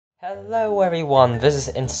Hello everyone, this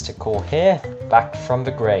is Instacore here, back from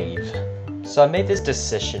the grave. So I made this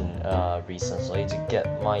decision recently to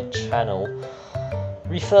get my channel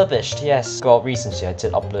refurbished, yes. Well, recently I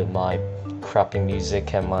did upload my crappy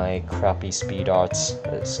music and my crappy speed arts,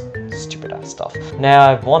 stupid ass stuff. Now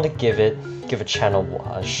I want to give a channel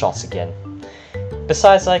a shot again.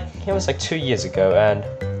 Besides, it was 2 years ago, and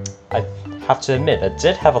I have to admit, I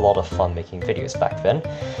did have a lot of fun making videos back then,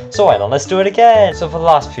 so why not, let's do it again! So for the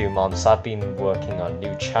last few months I've been working on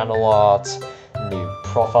new channel art, new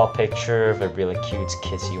profile picture, the really cute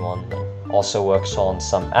kitty one. Also works on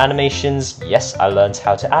some animations. Yes, I learned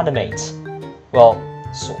how to animate. Well,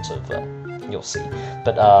 sort of, you'll see.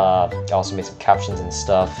 But I also made some captions and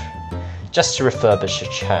stuff, just to refurbish the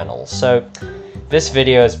channel. So this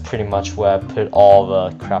video is pretty much where I put all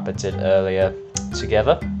the crap I did earlier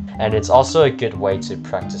together. And it's also a good way to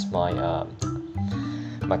practice my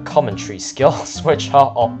my commentary skills, which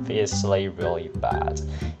are obviously really bad,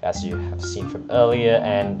 as you have seen from earlier,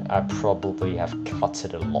 and I probably have cut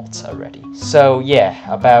it a lot already. So yeah,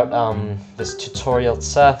 about this tutorial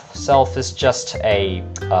itself is just a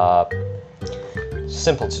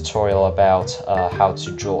simple tutorial about how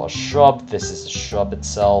to draw a shrub. This is the shrub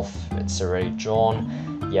itself, it's already drawn.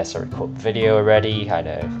 Yes, I recorded the video already. I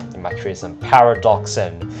know it might create some paradox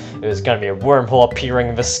and it was going to be a wormhole appearing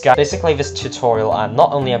in the sky. Basically, this tutorial,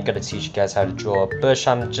 not only I'm going to teach you guys how to draw a bush,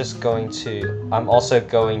 I'm also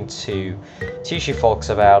going to teach you folks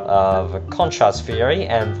about the contrast theory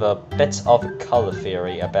and the bit of color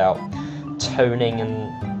theory about toning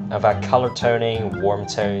and about color toning, warm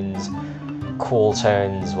tones, cool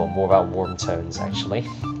tones, well, more about warm tones actually,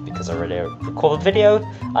 because I already recorded the video,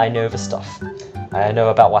 I know the stuff. I know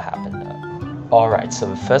about what happened. Alright, so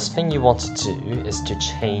the first thing you want to do is to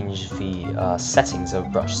change the settings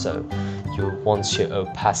of brush. So you want your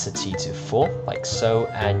opacity to 4, like so,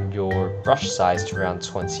 and your brush size to around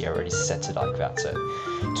 20. I already set it like that, so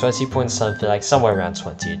 20 point something, like somewhere around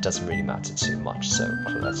 20, it doesn't really matter too much, so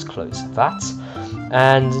let's close that.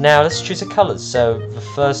 And now let's choose a color. So the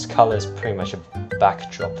first color is pretty much a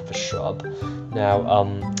backdrop of a shrub. Now,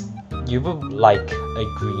 you would like a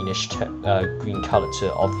greenish green color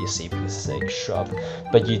to, obviously, because it's a shrub,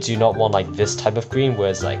 but you do not want like this type of green where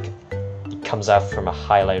it's like it comes out from a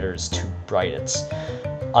highlighter, it's too bright, it's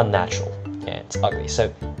unnatural and it's ugly. So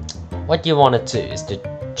what you want to do is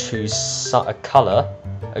to choose a color,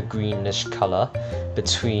 a greenish color,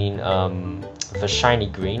 between the shiny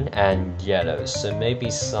green and yellow, so maybe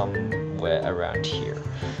somewhere around here.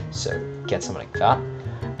 So get something like that.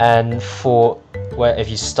 And for where if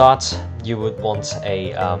you start, you would want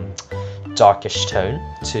a darkish tone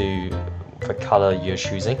to the color you're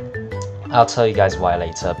choosing. I'll tell you guys why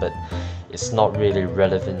later, but it's not really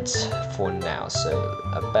relevant for now. So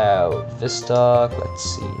about this dark, let's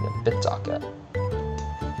see, a bit darker.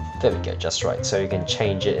 There we go, just right. So you can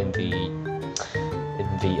change it in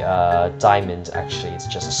the diamond. Actually, it's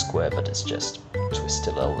just a square, but it's just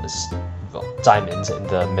twisted a little. Well, diamonds in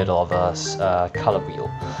the middle of a color wheel.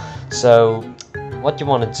 So what you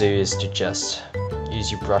want to do is to just use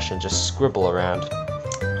your brush and just scribble around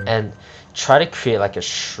and try to create like a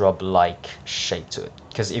shrub-like shape to it.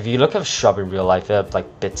 Because if you look at a shrub in real life, there are like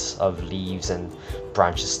bits of leaves and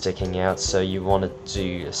branches sticking out, so you want to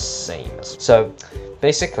do the same. So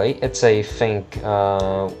basically, it's a thing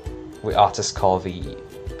we artists call the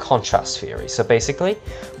contrast theory. So basically,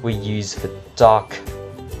 we use the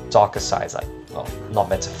darker sides, like, well, not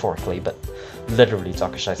metaphorically, but literally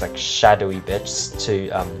darker sides, like shadowy bits, to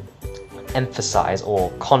emphasize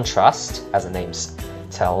or contrast, as the name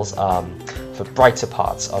tells, the brighter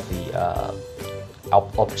parts of the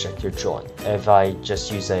object you're drawing. If I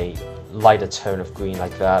just use a lighter tone of green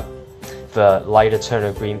like that, the lighter tone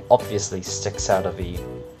of green obviously sticks out of the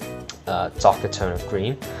darker tone of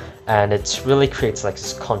green, and it really creates like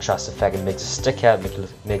this contrast effect and makes it stick out,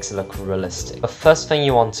 makes it look realistic. The first thing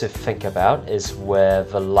you want to think about is where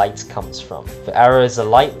the light comes from. The arrow is the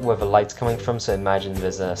light, where the light's coming from, so imagine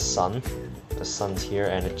there's a sun. The sun's here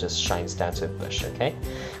and it just shines down to a bush, okay?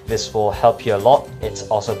 This will help you a lot. It's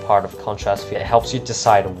also part of contrast. It helps you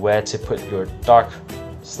decide where to put your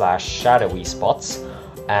dark/shadowy spots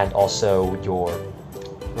and also your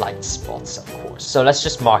light spots, of course. So let's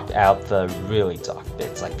just mark out the really dark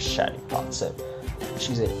bits, like shadowy parts. So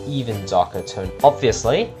choose an even darker tone.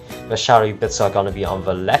 Obviously, the shadowy bits are going to be on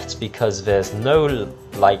the left because there's no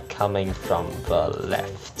light coming from the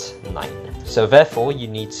left 9. So therefore, you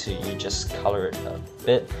just color it a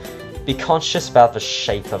bit. Be conscious about the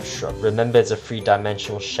shape of shrub. Remember, it's a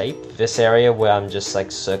 3-dimensional shape. This area where I'm just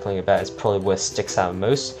like circling about is probably where it sticks out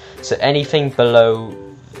most. So anything below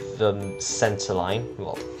the center line,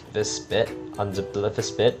 well, this bit, under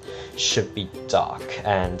this bit, should be dark,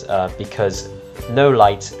 and because no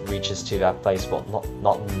light reaches to that place, well,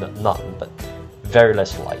 none, but very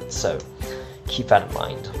little light, so keep that in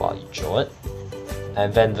mind while you draw it.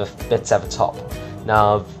 And then the bits at the top.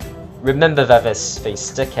 Now, remember that they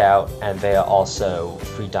stick out, and they are also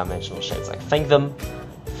three-dimensional shapes. Like, think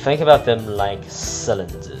about them like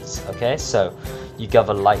cylinders, okay? So you got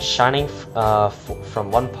the light shining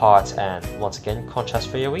from one part, and once again, contrast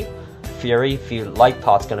theory, the light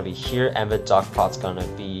part's gonna be here, and the dark part's gonna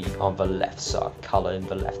be on the left, so color in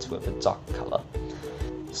the left with the dark color.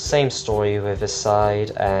 Same story with this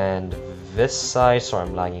side and this side. Sorry,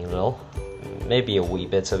 I'm lagging a little, maybe a wee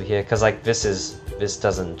bit over here, because like this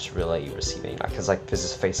doesn't really receive any light, because like this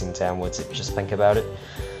is facing downwards if you just think about it.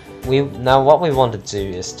 Now what we want to do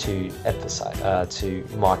is to emphasize, to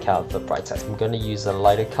mark out the bright side. I'm going to use a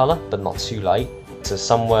lighter color, but not too light. So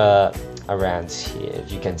somewhere around here,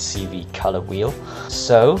 you can see the color wheel.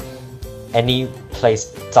 So any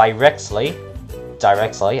place directly,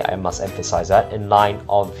 I must emphasize that, in line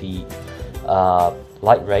of the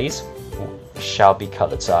light rays shall be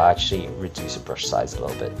colored. So I actually reduce the brush size a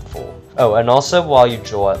little bit for. Oh, and also while you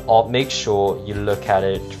draw it, make sure you look at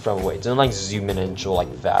it from away. Don't like zoom in and draw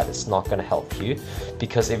like that. It's not going to help you,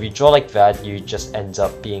 because if you draw like that, you just end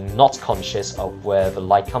up being not conscious of where the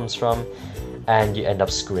light comes from, and you end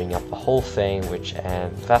up screwing up the whole thing, which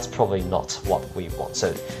that's probably not what we want.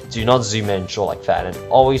 So do not zoom in and draw like that, and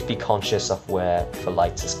always be conscious of where the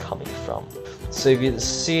light is coming from. So if you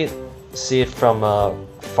see it from a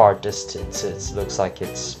far distance, it looks like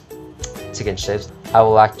it's taking shapes. I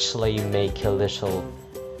will actually make a little,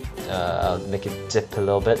 make it dip a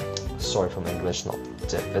little bit. Sorry for my English, not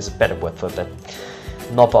dip. There's a better word for it, but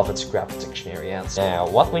not bothered to grab the dictionary out. Now,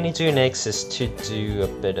 what we need to do next is to do a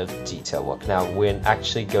bit of detail work. Now, we're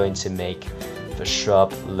actually going to make the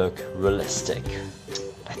shrub look realistic.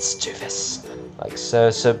 Let's do this. Like so.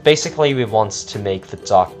 So basically, we want to make the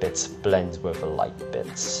dark bits blend with the light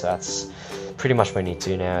bits. That's pretty much what we need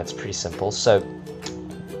to do now. It's pretty simple. So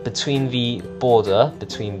between the border,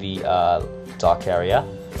 between the dark area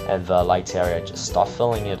and the light area, just start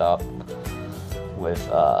filling it up with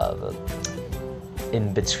the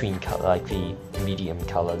in-between color, like the medium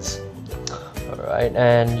colors. Alright,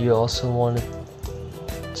 and you also want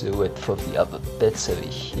to do it for the other bits over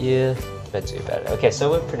here. Let's do better. Okay, so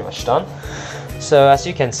we're pretty much done. So as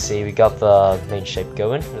you can see, we got the main shape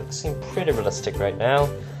going. It seems pretty realistic right now.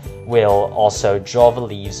 We'll also draw the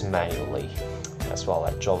leaves manually as well.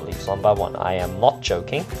 I draw the leaves one by one. I am not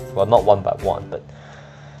joking. Well, not one by one, but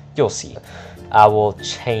you'll see. I will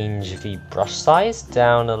change the brush size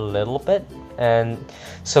down a little bit. And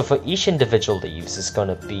so for each individual leaves, it's going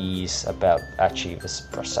to be about, actually this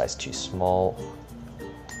brush size too small,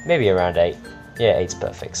 maybe around 8. Yeah, 8's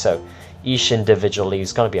perfect. So each individual leaf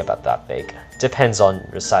is going to be about that big. Depends on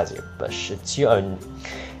the size of your bush. It's your own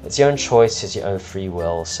choice, it's your own free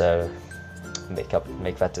will, so make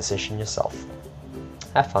that decision yourself.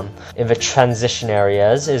 Have fun. In the transition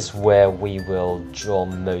areas is where we will draw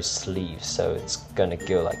most leaves, so it's gonna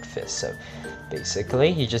go like this. So basically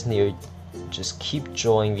you just need to keep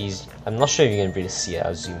drawing these. I'm not sure if you can really see it.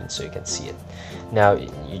 I'll zoom in so you can see it. Now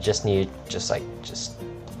you just need just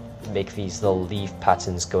make these little leaf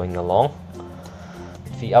patterns going along.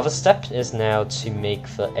 The other step is now to make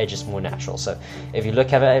the edges more natural. So if you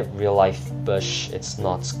look at a real life bush, it's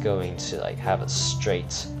not going to like have a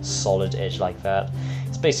straight solid edge like that.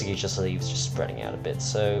 It's basically just leaves just spreading out a bit.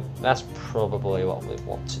 So that's probably what we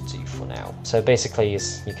want to do for now. So basically,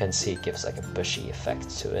 as you can see, it gives like a bushy effect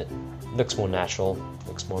to it. Looks more natural,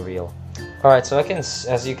 looks more real. Alright, so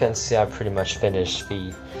as you can see, I pretty much finished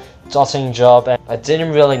the dotting job, and I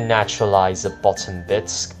didn't really naturalize the bottom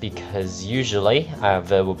bits because usually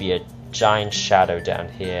there will be a giant shadow down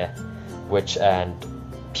here, and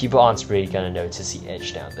people aren't really going to notice the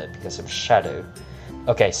edge down there because of shadow.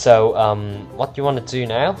 Okay, so what you want to do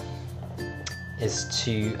now is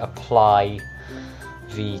to apply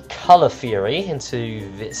the color theory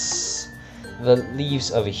into this. The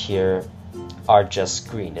leaves over here are just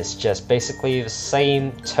green. It's just basically the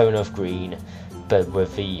same tone of green, but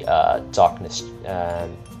with the darkness, the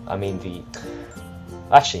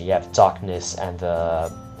darkness and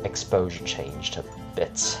the exposure changed a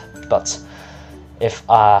bit. But if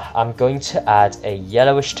I'm going to add a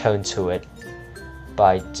yellowish tone to it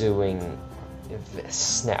by doing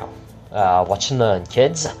this. Now, watch and learn,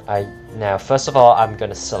 kids. Now, first of all, I'm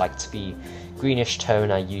going to select the greenish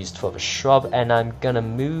tone I used for the shrub, and I'm going to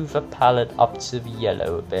move the palette up to the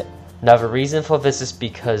yellow a bit. Now, the reason for this is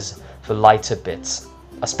because the lighter bits,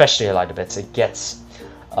 especially the lighter bits, it gets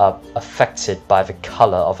affected by the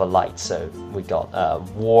color of a light. So we got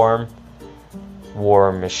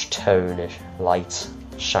warmish tone light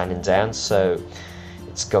shining down, so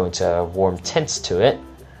it's going to have warm tints to it.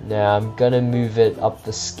 Now I'm gonna move it up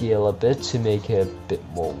the scale a bit to make it a bit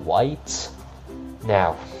more white.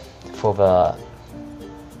 Now for the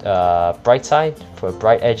bright side, for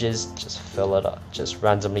bright edges, just fill it up, just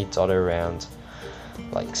randomly dot it around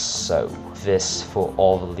like so. This for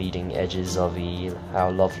all the leading edges of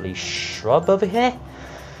our lovely shrub over here.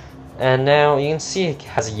 And now you can see it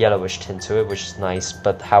has a yellowish tint to it, which is nice,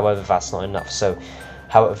 but however that's not enough. So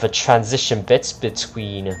however, the transition bits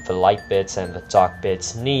between the light bits and the dark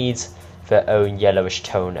bits needs their own yellowish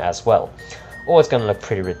tone as well, or it's gonna look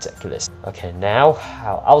pretty ridiculous. Okay, now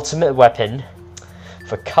our ultimate weapon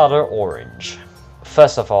for color orange.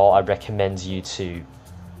 First of all, I recommend you to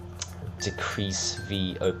decrease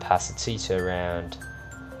the opacity to around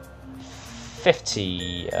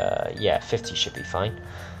 50. Yeah, 50 should be fine.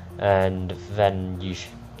 And then you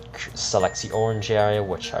select the orange area,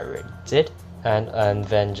 which I already did, and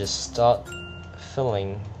then just start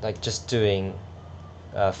filling, like just doing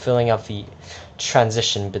filling up the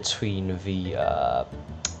transition between the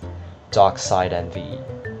dark side and the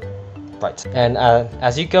bright. And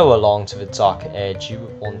as you go along to the dark edge, you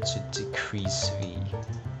want to decrease the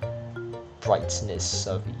brightness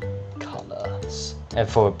of the colors. And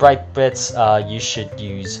for bright bits, you should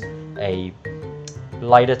use a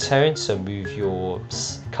lighter tone, so move your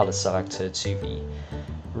color selector to the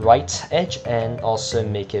right edge and also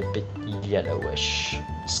make it a bit yellowish.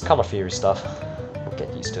 It's color theory stuff, we'll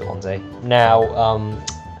get used to it one day. Now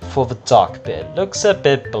for the dark bit, looks a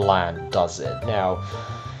bit bland, does it? Now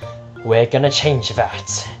we're gonna change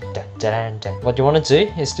that. Dun, dun, dun. What you want to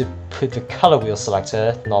do is to put the color wheel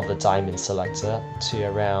selector, not the diamond selector, to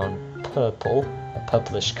around purple, a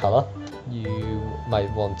purplish color. You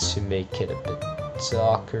might want to make it a bit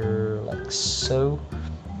darker, like so,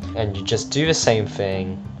 and you just do the same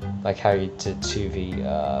thing like how you did to the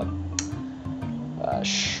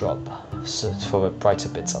shrub. So for the brighter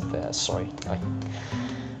bits up there. Sorry,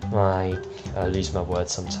 I lose my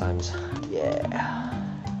words sometimes. Yeah,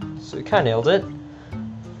 so we kind of nailed it,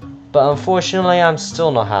 but unfortunately I'm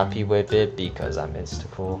still not happy with it because I'm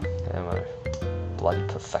mystical. I'm a bloody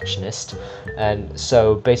perfectionist, and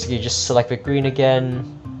so basically just select the green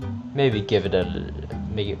again. Maybe give it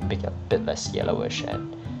make it a bit less yellowish,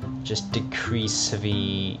 and just decrease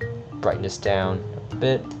the brightness down a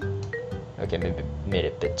bit. Okay, maybe made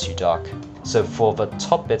it a bit too dark. So for the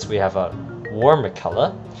top bits, we have a warmer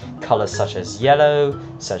colors such as yellow,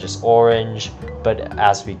 such as orange. But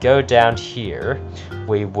as we go down here,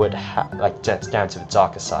 we would have like down to the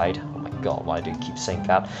darker side. Oh my god, why do you keep saying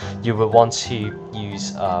that? You would want to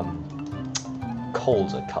use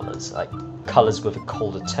colder colors, like colors with a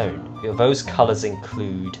colder tone. Those colors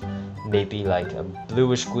include maybe like a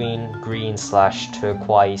bluish green slash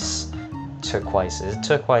turquoise. Turquoise, is it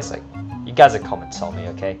turquoise? Like, you guys in comments tell me,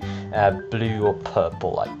 okay? Blue or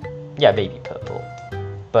purple, like, yeah, maybe purple.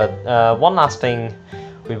 But one last thing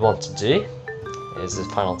we want to do is the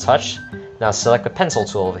final touch. Now select the pencil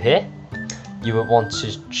tool over here. You would want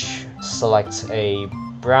to select a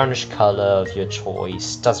brownish color of your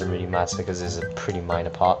choice. Doesn't really matter because it's a pretty minor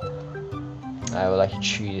part. I would like to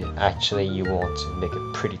choose, actually you want to make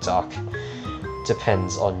it pretty dark.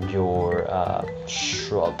 Depends on your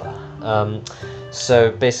shrub.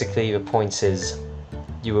 So basically the point is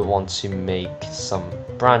you would want to make some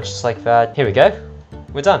branches like that. Here we go,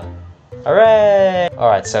 we're done. Hooray!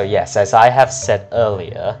 Alright, so yes, as I have said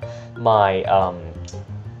earlier, my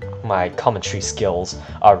my commentary skills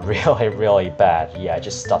are really bad. Yeah, I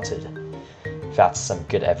just stuttered. That's some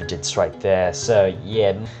good evidence right there. So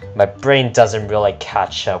yeah, my brain doesn't really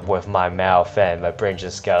catch up with my mouth, and my brain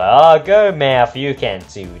just goes, oh, go mouth, you can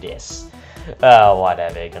do this. Oh,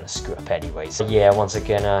 whatever, you're gonna screw up anyways. So yeah, once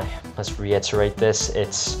again, let's reiterate this.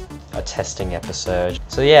 It's a testing episode.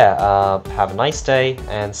 So yeah, have a nice day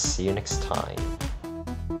and see you next time.